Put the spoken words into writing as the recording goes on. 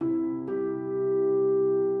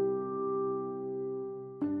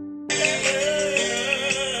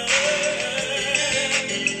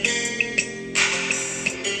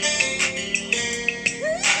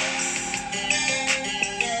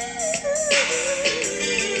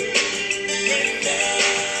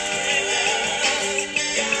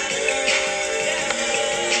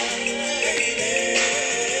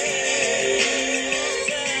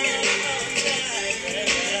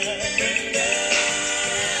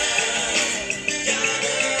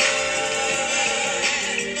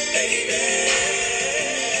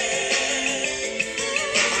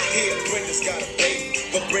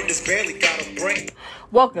it's barely got a break.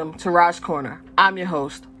 Welcome to Ra's Corner. I'm your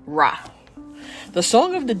host, Ra. The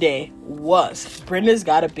song of the day was Brenda's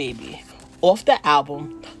Got a Baby, off the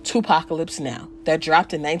album Tupacalypse Now, that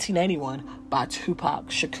dropped in 1991 by Tupac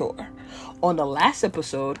Shakur. On the last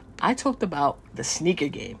episode, I talked about the sneaker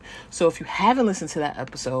game. So if you haven't listened to that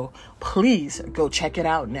episode, please go check it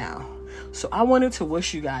out now. So I wanted to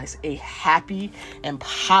wish you guys a happy and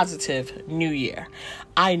positive new year.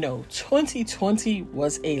 I know 2020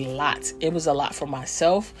 was a lot. It was a lot for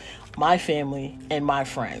myself, my family, and my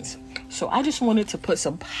friends. So I just wanted to put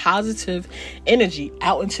some positive energy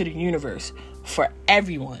out into the universe for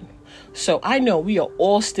everyone. So I know we are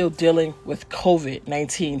all still dealing with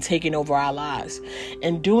COVID-19 taking over our lives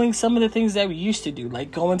and doing some of the things that we used to do,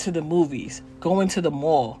 like going to the movies, going to the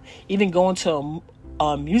mall, even going to an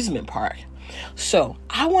amusement park. So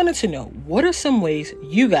I wanted to know, what are some ways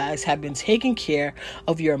you guys have been taking care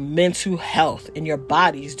of your mental health and your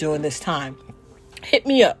bodies during this time? Hit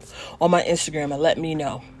me up on my Instagram and let me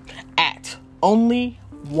know at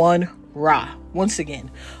only1ra. Once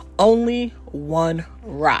again,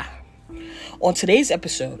 only1ra. On today's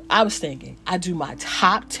episode, I was thinking I'd do my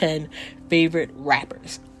top 10 favorite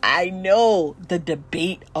rappers. I know, the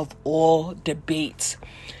debate of all debates.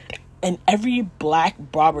 In every black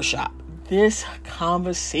barbershop, this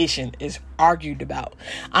conversation is argued about.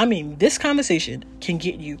 I mean, this conversation can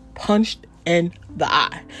get you punched in the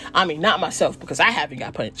eye. I mean, not myself, because I haven't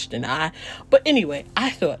got punched in the eye. But anyway, I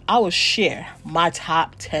thought I would share my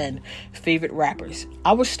top 10 favorite rappers.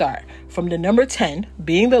 I would start from the number 10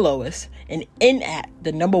 being the lowest and in at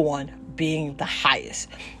the number 1 being the highest.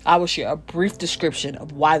 I will share a brief description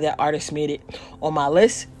of why that artist made it on my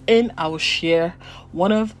list, and I will share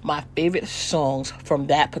one of my favorite songs from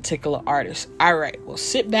that particular artist. All right, well,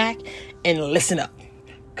 sit back and listen up.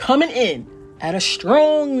 Coming in at a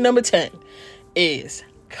strong number 10 is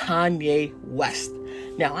Kanye West.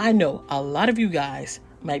 Now, I know a lot of you guys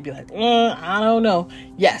might be like, I don't know.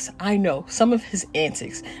 Yes, I know some of his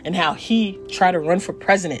antics and how he tried to run for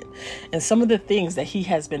president, and some of the things that he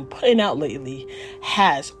has been putting out lately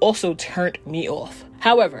has also turned me off.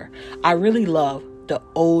 However, I really love the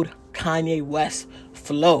old Kanye West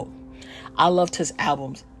flow. I loved his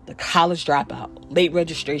albums, The College Dropout, Late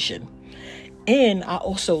Registration, and I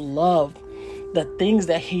also love the things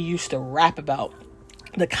that he used to rap about.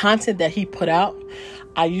 The content that he put out,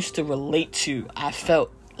 I used to relate to. I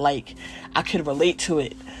felt like I could relate to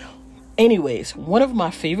it. Anyways, one of my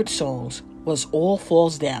favorite songs was All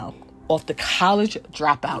Falls Down off the College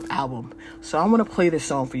Dropout album. So I'm going to play this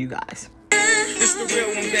song for you guys. This the real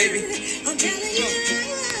one, baby.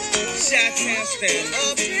 Chi-town style.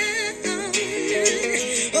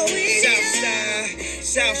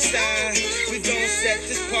 South side, we gon' set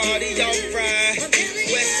this party off right.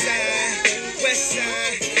 West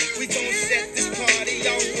side, we gon' set this party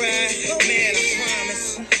off right. Man, I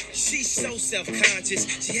promise, she's so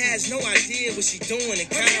self-conscious. She has no idea what she's doing in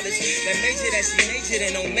college. That major that she majored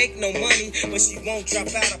in don't make no money, but she won't drop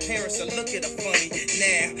out. Her parents will look at her funny.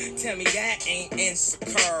 Now, tell me that ain't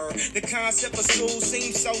insecure. The concept of school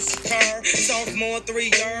seems so secure. Sophomore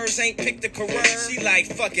 3 years ain't picked a career. She like,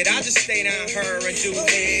 fuck it, I'll just stay down her and do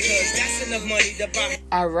it, cause that's enough money to buy.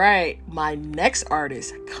 All right, my next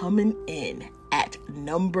artist coming in at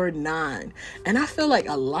number 9. And I feel like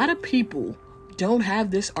a lot of people don't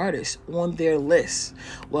have this artist on their list.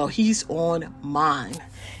 Well, he's on mine,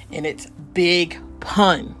 and it's Big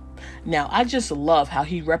Pun. Now, I just love how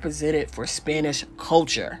he represented for Spanish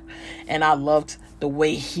culture, and I loved the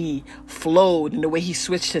way he flowed and the way he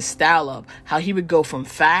switched his style up, how he would go from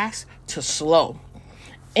fast to slow.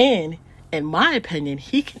 And in my opinion,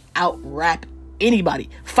 he can out-rap anybody.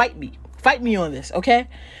 Fight me on this, okay?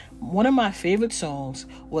 One of my favorite songs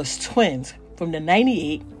was Twins from the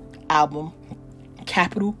 98 album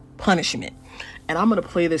Capital Punishment. And I'm going to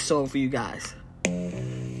play this song for you guys.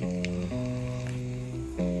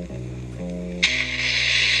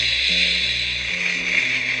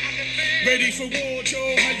 Ready for war,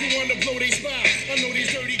 Joe? How you wanna blow they spot? I know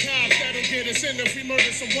these dirty cops that'll get us in if we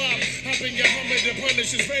murder some wop. Hop in your Hummer, the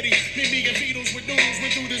punish is ready. Me and Beatles with noodles,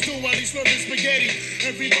 we do this do while he's slurping spaghetti.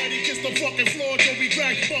 Everybody kiss the fucking floor till we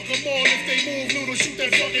crack. Fuck them all if they move, noodle, shoot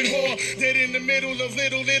that fucking whore. Dead in the middle of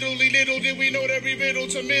little did we know every riddle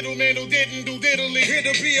to middleman who didn't do diddly.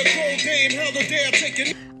 It'll be a cold game, hell the day I take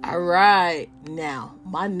it. All right, now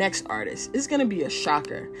my next artist is gonna be a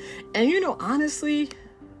shocker. And you know, honestly,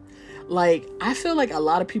 like, I feel like a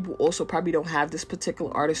lot of people also probably don't have this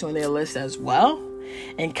particular artist on their list as well.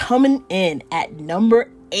 And coming in at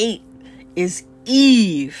number 8 is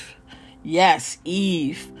Eve. Yes,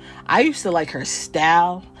 Eve. I used to like her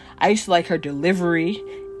style. I used to like her delivery.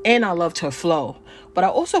 and I loved her flow. But I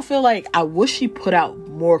also feel like I wish she put out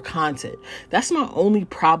more content. That's my only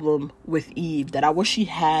problem with Eve, that I wish she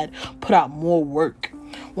had put out more work.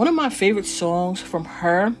 One of my favorite songs from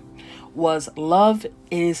her was Love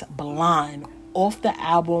Is Blind off the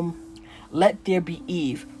album Let There Be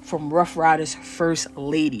Eve from Rough Riders First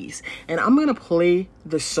Ladies. And I'm going to play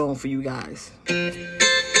the song for you guys.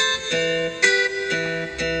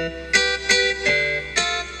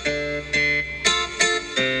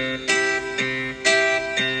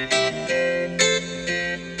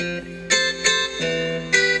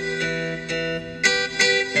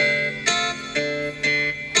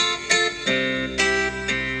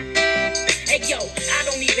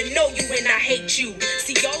 You.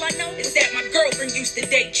 See, all I know is that my girlfriend used to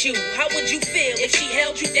date you. How would you feel if she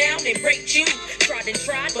held you down and raped you? Tried and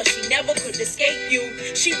tried, but she never could escape you.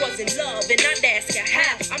 She was in love, and I'd ask her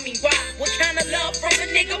how. I mean, why? What kind of love from a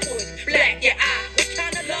nigga would black your eye? What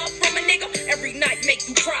kind of love from a nigga every night make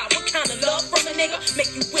you cry? What kind of love from a nigga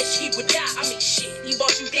make you wish he would die? I mean, shit, he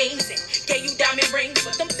bought you things and gave you diamond rings,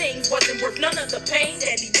 but them things wasn't worth none of the pain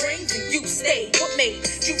that he brings, and you stayed. What made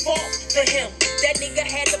you fall for him? That nigga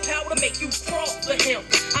had the power to make you crawl for him.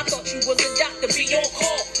 I thought you was a doctor, be on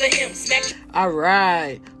call for him. Smack. All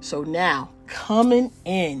right. So now, coming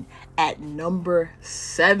in at number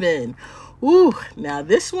 7. Ooh, now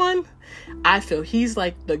this one, I feel he's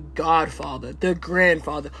like the godfather, the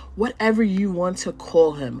grandfather, whatever you want to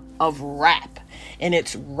call him, of rap. And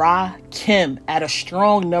it's Rakim at a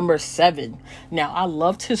strong number 7. Now, I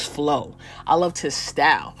loved his flow. I loved his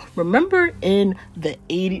style. Remember in the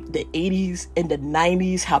 80s and the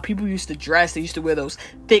 90s, how people used to dress? They used to wear those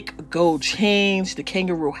thick gold chains, the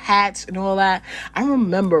kangaroo hats and all that. I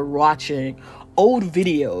remember watching old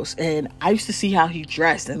videos and I used to see how he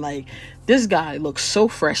dressed, and like, this guy looks so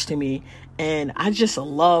fresh to me, and I just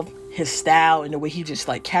love his style and the way he just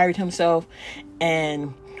like carried himself,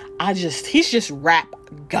 and he's just rap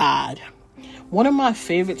god. One of my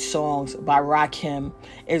favorite songs by Rakim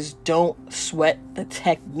is Don't Sweat the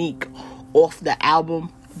Technique off the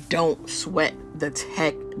album Don't Sweat the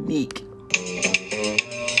Technique.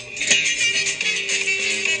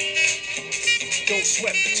 Don't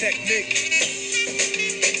sweat the technique.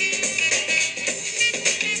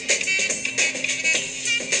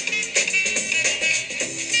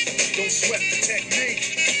 Don't sweat the technique.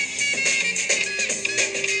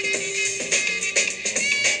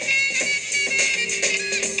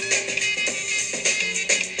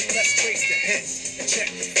 Let's trace the hits and check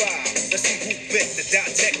the file. Let's see who bit the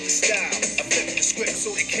dissect the style. I flip the script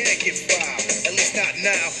so it can't get filed. At least not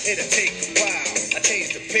now, it'll take a while. I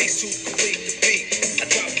change the pace to complete the beat. I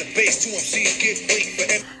drop the bass to MCs get weak for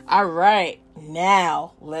every. All right,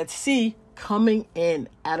 now let's see. Coming in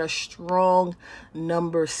at a strong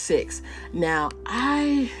number 6. Now,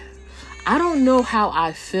 I don't know how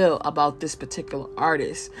I feel about this particular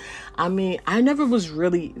artist. I mean, I never was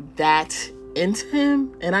really that into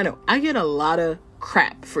him, and I know I get a lot of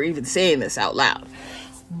crap for even saying this out loud.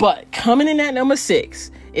 But coming in at number 6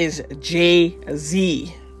 is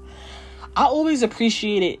Jay-Z. I always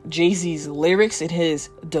appreciated Jay-Z's lyrics and his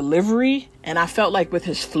delivery, and I felt like with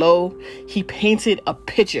his flow, he painted a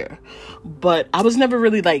picture, but I was never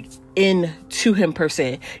really like into him per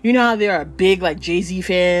se. You know how there are big like Jay-Z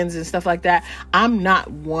fans and stuff like that? I'm not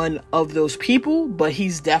one of those people, but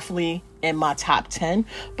he's definitely in my top 10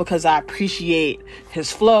 because I appreciate his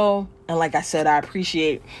flow, and like I said, I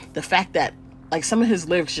appreciate the fact that like some of his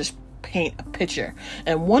lyrics just paint a picture.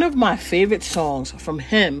 And one of my favorite songs from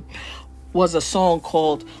him was a song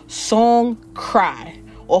called Song Cry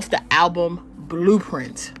off the album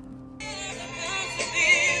Blueprint.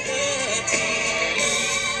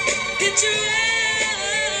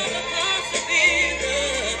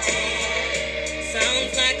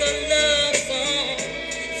 Sounds like a love song.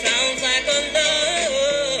 Sounds like a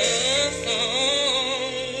love song.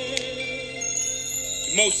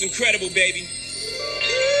 Most incredible, baby.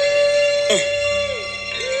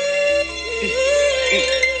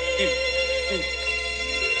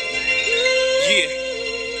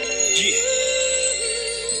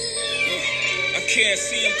 I can't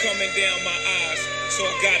see him coming down my eyes, so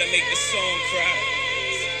I gotta make the song cry.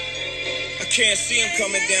 I can't see him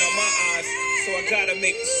coming down my eyes, so I gotta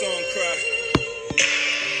make the song cry.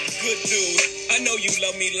 Good dude, I know you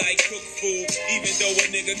love me like cook food, even though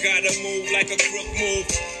a nigga gotta move like a crook move.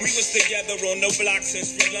 We was together on the block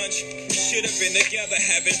since free lunch. Should have been together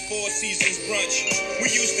having 4 seasons brunch.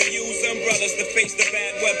 We used to use umbrellas to face the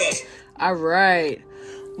bad weather. All right.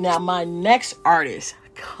 Now, my next artist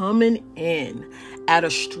coming in at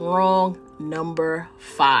a strong number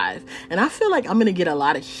 5. And I feel like I'm going to get a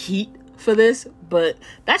lot of heat for this, but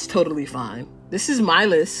that's totally fine. This is my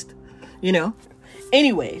list, you know.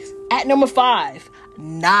 Anyways, at number 5,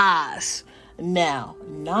 Nas. Now,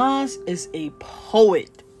 Nas is a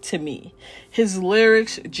poet to me. His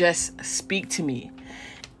lyrics just speak to me.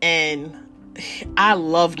 And I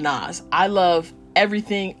love Nas. I love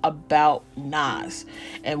everything about Nas.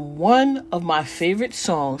 And one of my favorite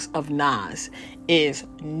songs of Nas is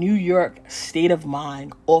New York State of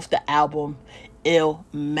Mind off the album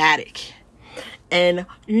Illmatic. And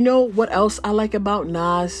you know what else I like about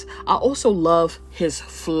Nas? I also love his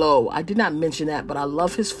flow. I did not mention that, but I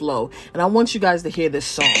love his flow. And I want you guys to hear this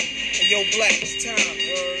song. Hey, yo, Black, it's time,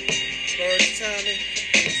 word. Word, it's time,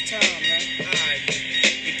 it's time, man. Alright,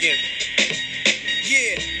 begin.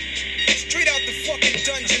 Yeah, straight out the fucking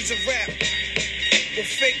dungeons of rap, where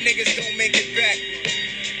fake niggas don't make it back.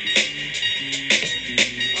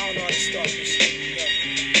 I don't know how to start this shit.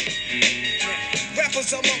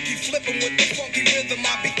 Rappers are monkey flipping with the funky rhythm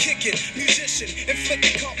I be kicking. Musician,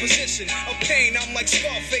 inflicting composition of pain. I'm like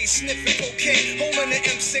Scarface, sniffing cocaine, holding the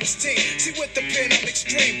M16. See with the pen I'm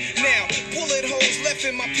extreme. Now, bullet holes left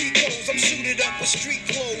in my peepholes. I'm suited up with street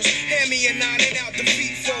clothes. Hand me a 9 and out the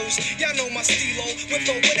feet foes. Y'all know my stilo,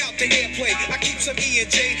 with or without the airplay. I keep some E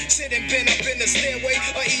and J, sitting bent up in the stairway,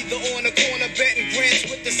 or either on the corner betting grants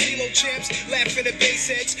with the CeeLo champs, laughing at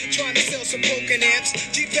bass heads, trying to sell some broken amps.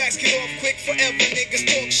 G-packs get off quick forever. Niggas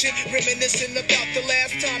talk shit, reminiscing about the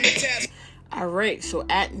last time the task. Alright, so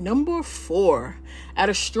at number 4, at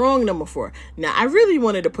a strong number 4. Now, I really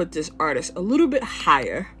wanted to put this artist a little bit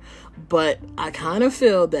higher, but I kind of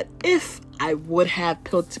feel that if I would have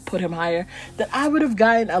put him higher, that I would have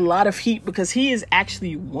gotten a lot of heat because he is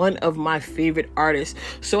actually one of my favorite artists.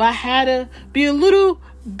 So I had to be a little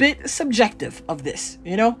bit subjective of this,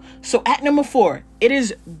 you know? So at number 4, it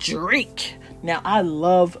is Drake. Now, I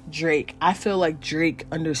love Drake. I feel like Drake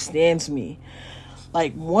understands me.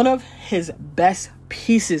 Like, one of his best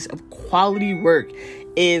pieces of quality work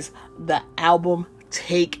is the album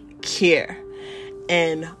Take Care.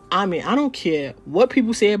 And I mean, I don't care what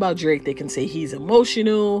people say about Drake. They can say he's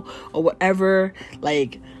emotional or whatever.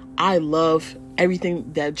 Like, I love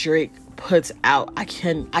everything that Drake puts out. I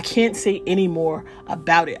can't say any more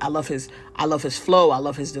about it. I love his flow. I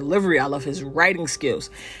love his delivery. I love his writing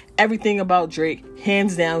skills. Everything about Drake,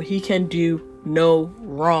 hands down, he can do no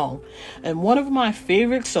wrong. And one of my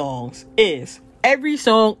favorite songs is every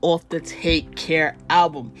song off the Take Care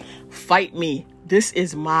album, Fight Me. This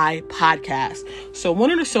is my podcast. So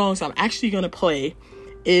one of the songs I'm actually going to play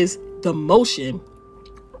is The Motion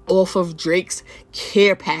off of Drake's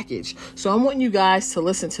Care Package. So I want you guys to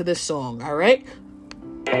listen to this song, all right?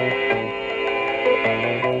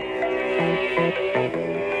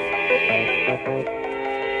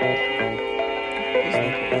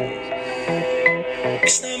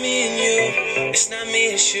 It's not me and you, it's not me,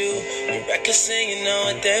 it's you. You're reckless and you know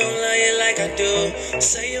it, they don't love you like I do.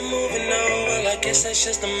 Say you're moving on, well I guess that's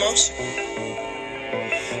just emotion.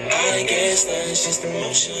 I guess that's just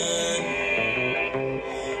emotion.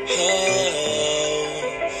 Oh,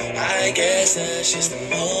 I guess that's just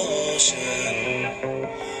emotion.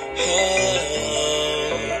 Oh,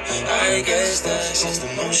 I guess that's just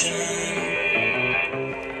emotion.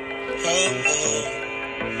 Oh,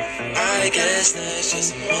 I guess that's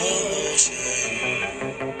just emotion.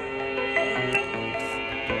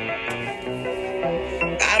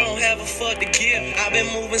 I don't have a fuck to give. I've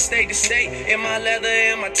been moving state to state in my leather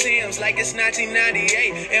and my Timbs like it's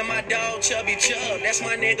 1998. And my dog Chubby Chub, that's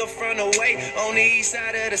my nigga from the way on the east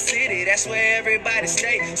side of the city. That's where everybody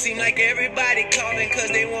stay. Seem like everybody calling cause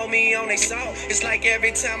they want me on their song. It's like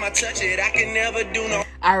every time I touch it, I can never do no.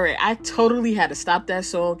 Alright, I totally had to stop that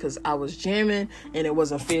song because I was jamming and it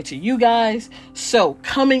wasn't fair to you guys. So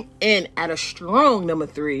coming in at a strong number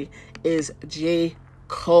 3 is J.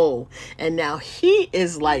 Cole. And now he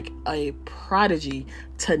is like a prodigy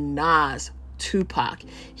to Nas, Tupac.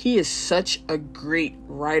 He is such a great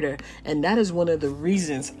writer, and that is one of the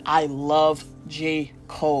reasons I love J.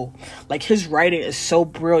 Cole. Like, his writing is so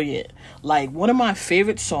brilliant. Like, one of my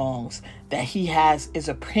favorite songs that he has is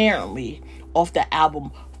apparently off the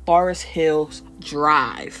album Forest Hills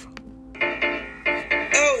Drive.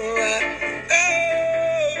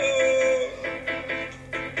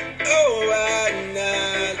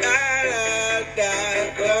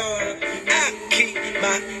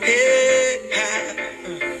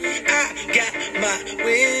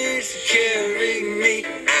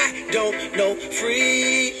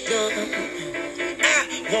 Freedom. I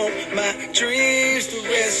want my dreams to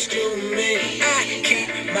rescue me. I keep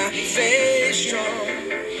my faith strong.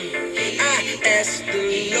 I ask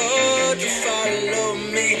the Lord to follow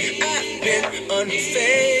me. I've been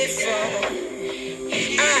unfaithful.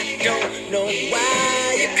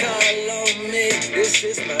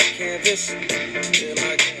 canvas. Feel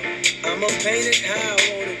like I'ma paint it how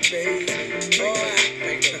I want it, baby.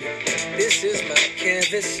 Alright, this is my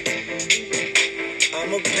canvas.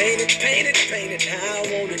 I'ma paint it how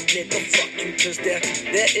I want it, nigga. Fuck you, cause there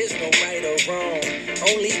is no right or wrong,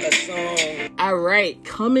 only a song. Alright,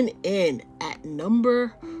 coming in at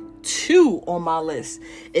number 2 on my list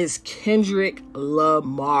is Kendrick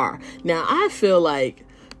Lamar. Now, I feel like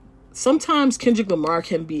sometimes Kendrick Lamar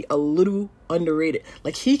can be a little underrated.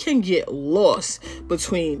 Like, he can get lost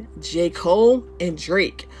between J. Cole and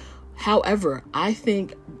Drake. However, I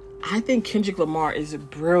think Kendrick Lamar is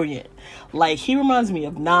brilliant. Like, he reminds me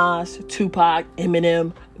of Nas, Tupac,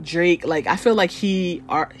 Eminem, Drake. Like, I feel like he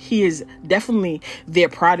is definitely their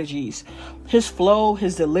prodigies. His flow,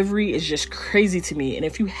 his delivery is just crazy to me. And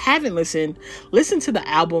if you haven't listened, listen to the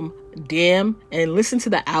album Damn and listen to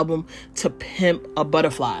the album To Pimp a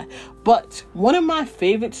Butterfly. But one of my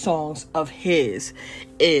favorite songs of his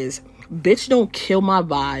is Bitch Don't Kill My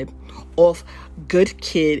Vibe off Good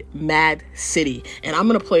Kid, Mad City. And I'm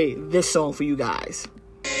going to play this song for you guys.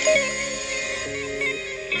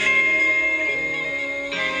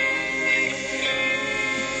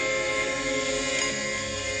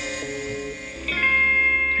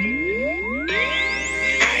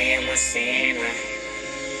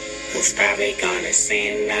 Who's probably gonna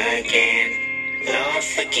sin again. Lord,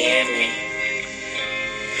 forgive me.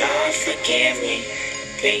 Lord, forgive me.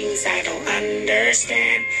 Things I don't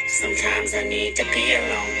understand. Sometimes I need to be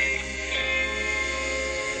alone.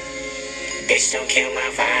 Bitch, don't kill my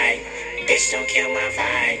vibe. Bitch, don't kill my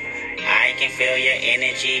vibe. I can feel your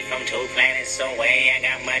energy from 2 planets away. I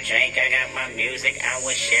got my drink, I got my music, I will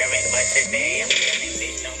share it. But today I'm feeling,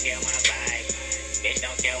 bitch, don't kill my vibe. Bitch,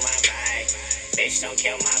 don't kill my vibe. Bitch, don't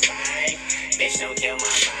kill my vibe. Bitch, don't kill my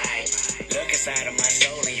vibe. Look inside of my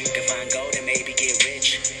soul and you can find gold and maybe get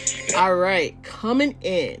rich. All right, coming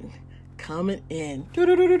in.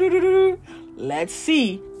 Let's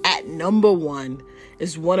see. At number 1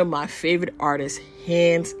 is one of my favorite artists,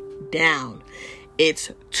 hands down. It's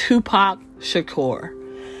Tupac Shakur.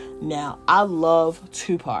 Now, I love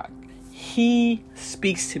Tupac. He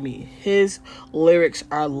speaks to me. His lyrics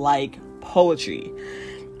are like poetry.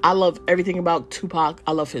 I love everything about Tupac.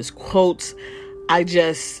 I love his quotes. I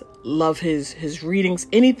just love his readings.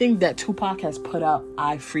 Anything that Tupac has put out,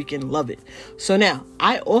 I freaking love it. So now,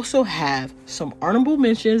 I also have some honorable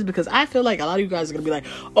mentions because I feel like a lot of you guys are going to be like,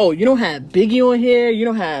 oh, you don't have Biggie on here. You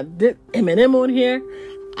don't have Eminem on here.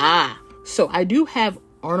 So I do have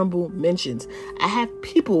honorable mentions. I have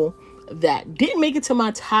people that didn't make it to my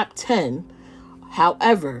top 10.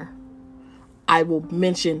 However, I will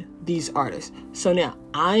mention these artists. So now,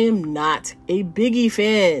 I am not a Biggie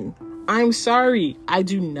fan. I'm sorry. I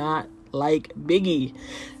do not like Biggie.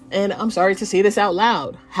 And I'm sorry to say this out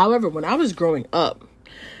loud. However, when I was growing up,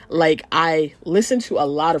 like, I listened to a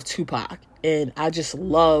lot of Tupac. And I just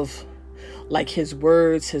love, like, his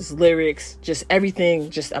words, his lyrics, just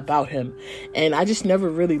everything just about him. And I just never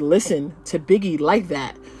really listened to Biggie like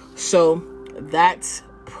that. So that's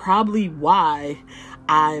probably why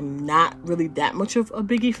I'm not really that much of a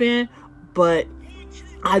Biggie fan. But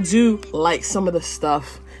I do like some of the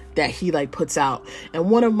stuff that he like puts out.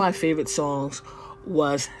 And one of my favorite songs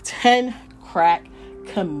was 10 Crack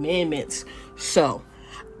Commandments. So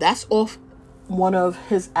that's off one of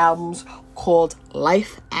his albums called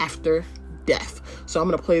Life After Death. So I'm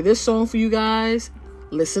going to play this song for you guys.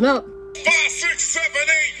 Listen up. 5, 6, 7, 8,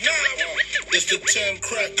 9. It's the 10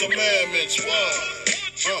 Crack Commandments.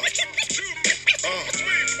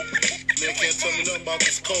 Nigga can't tell me nothing about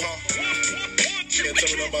this coke. Can't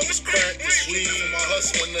tell me nothing about this crack, this weed, and my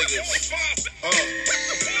hustling niggas.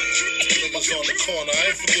 Niggas on the corner,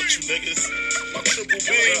 I ain't forget you niggas. My triple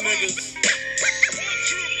B niggas. 1,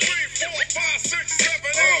 2, 3, 4, 5, 6, 7,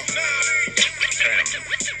 8, 9.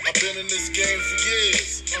 I've been in this game for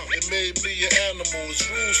years. It made me an animal. It's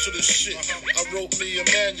rules to this shit. I wrote me a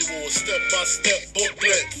manual, a step-by-step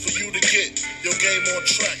booklet for you to get your game on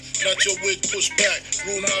track. Not your wig pushed back.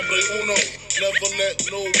 Rule number uno. Never let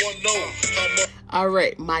no one know how much. All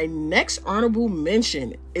right, my next honorable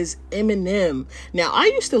mention is Eminem. Now, I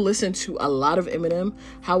used to listen to a lot of Eminem.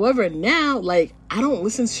 However, now, like, I don't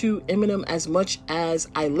listen to Eminem as much as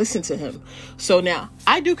I listen to him. So now,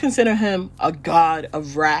 I do consider him a god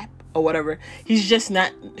of rap or whatever.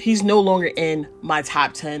 He's no longer in my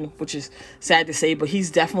top 10, which is sad to say, but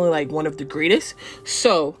he's definitely like one of the greatest.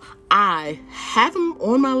 So I have him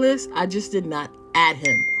on my list. I just did not add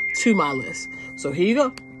him to my list. So here you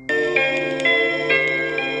go.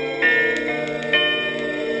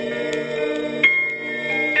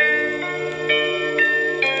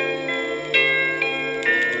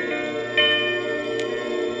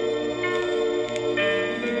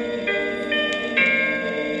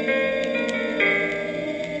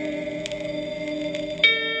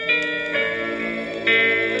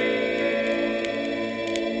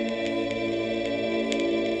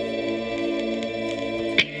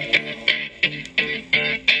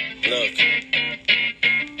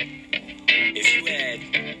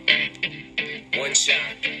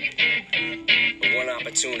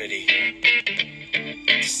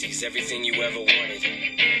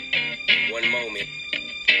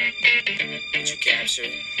 Did you capture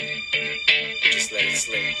it? Just let it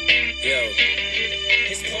slip. Yo.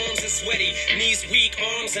 His palms are sweaty, knees weak,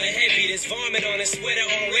 arms are heavy. There's vomit on his sweater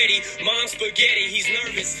already. Mom's spaghetti, he's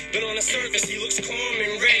nervous, but on the surface he looks calm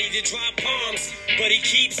and ready to drop bombs. But he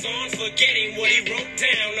keeps on forgetting what he wrote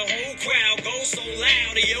down. The whole crowd goes so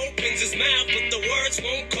loud, he opens his mouth, but the words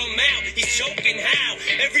won't come out. He's choking how?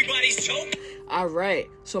 Everybody's choking. All right,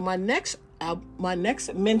 so my next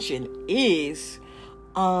mention is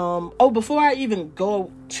before I even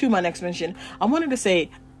go to my next mention, I wanted to say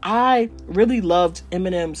I really loved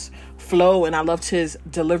Eminem's flow and I loved his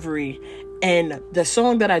delivery, and the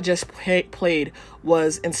song that I just played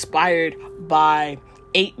was inspired by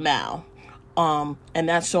 8 Mile, and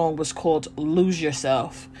that song was called Lose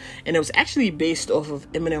Yourself, and it was actually based off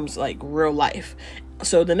of Eminem's like real life.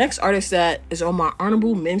 So the next artist that is on my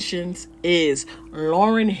honorable mentions is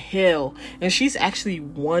Lauryn Hill, and she's actually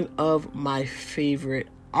one of my favorite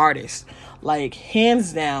artists, like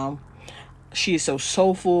hands down. She is so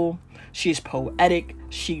soulful, she's poetic,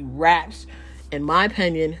 she raps. In my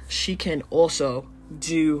opinion, she can also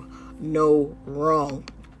do no wrong.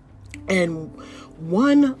 And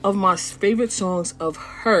one of my favorite songs of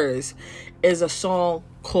hers is a song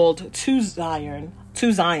called To Zion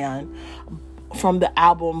from the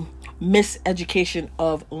album Miseducation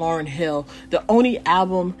of Lauryn Hill, the only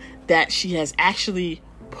album that she has actually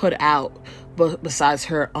put out besides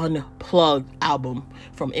her Unplugged album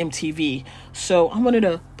from MTV. So I wanted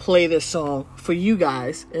to play this song for you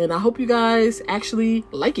guys, and I hope you guys actually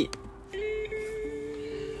like it.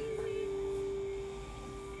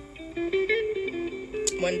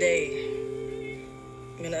 One day,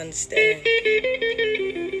 I'm gonna understand.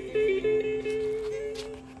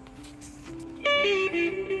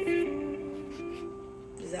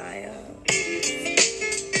 Zion.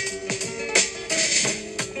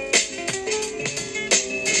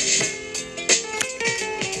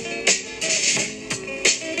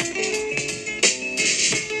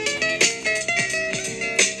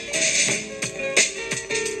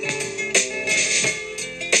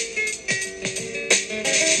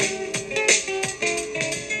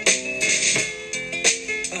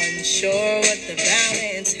 Unsure what the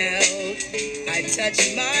balance held, I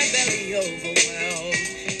touched my belly overwhelmed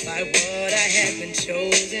by what I had been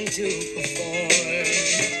chosen to perform.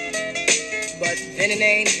 But then an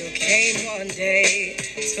angel came one day,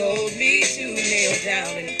 told me to kneel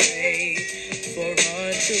down and pray, for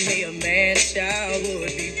unto me a man's child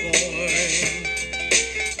would be born.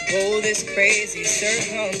 Oh, this crazy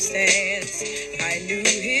circumstance, I knew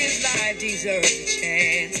his life deserved a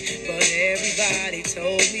chance, but everybody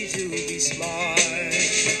told me to be smart.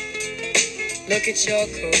 Look at your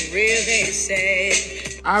career, they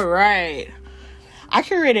said. All right. I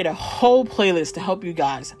curated a whole playlist to help you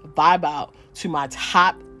guys vibe out to my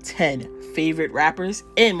top 10 favorite rappers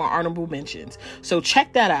and my honorable mentions. So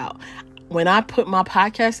check that out. When I put my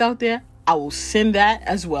podcast out there, I will send that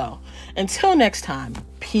as well. Until next time,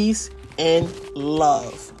 peace and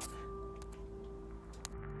love.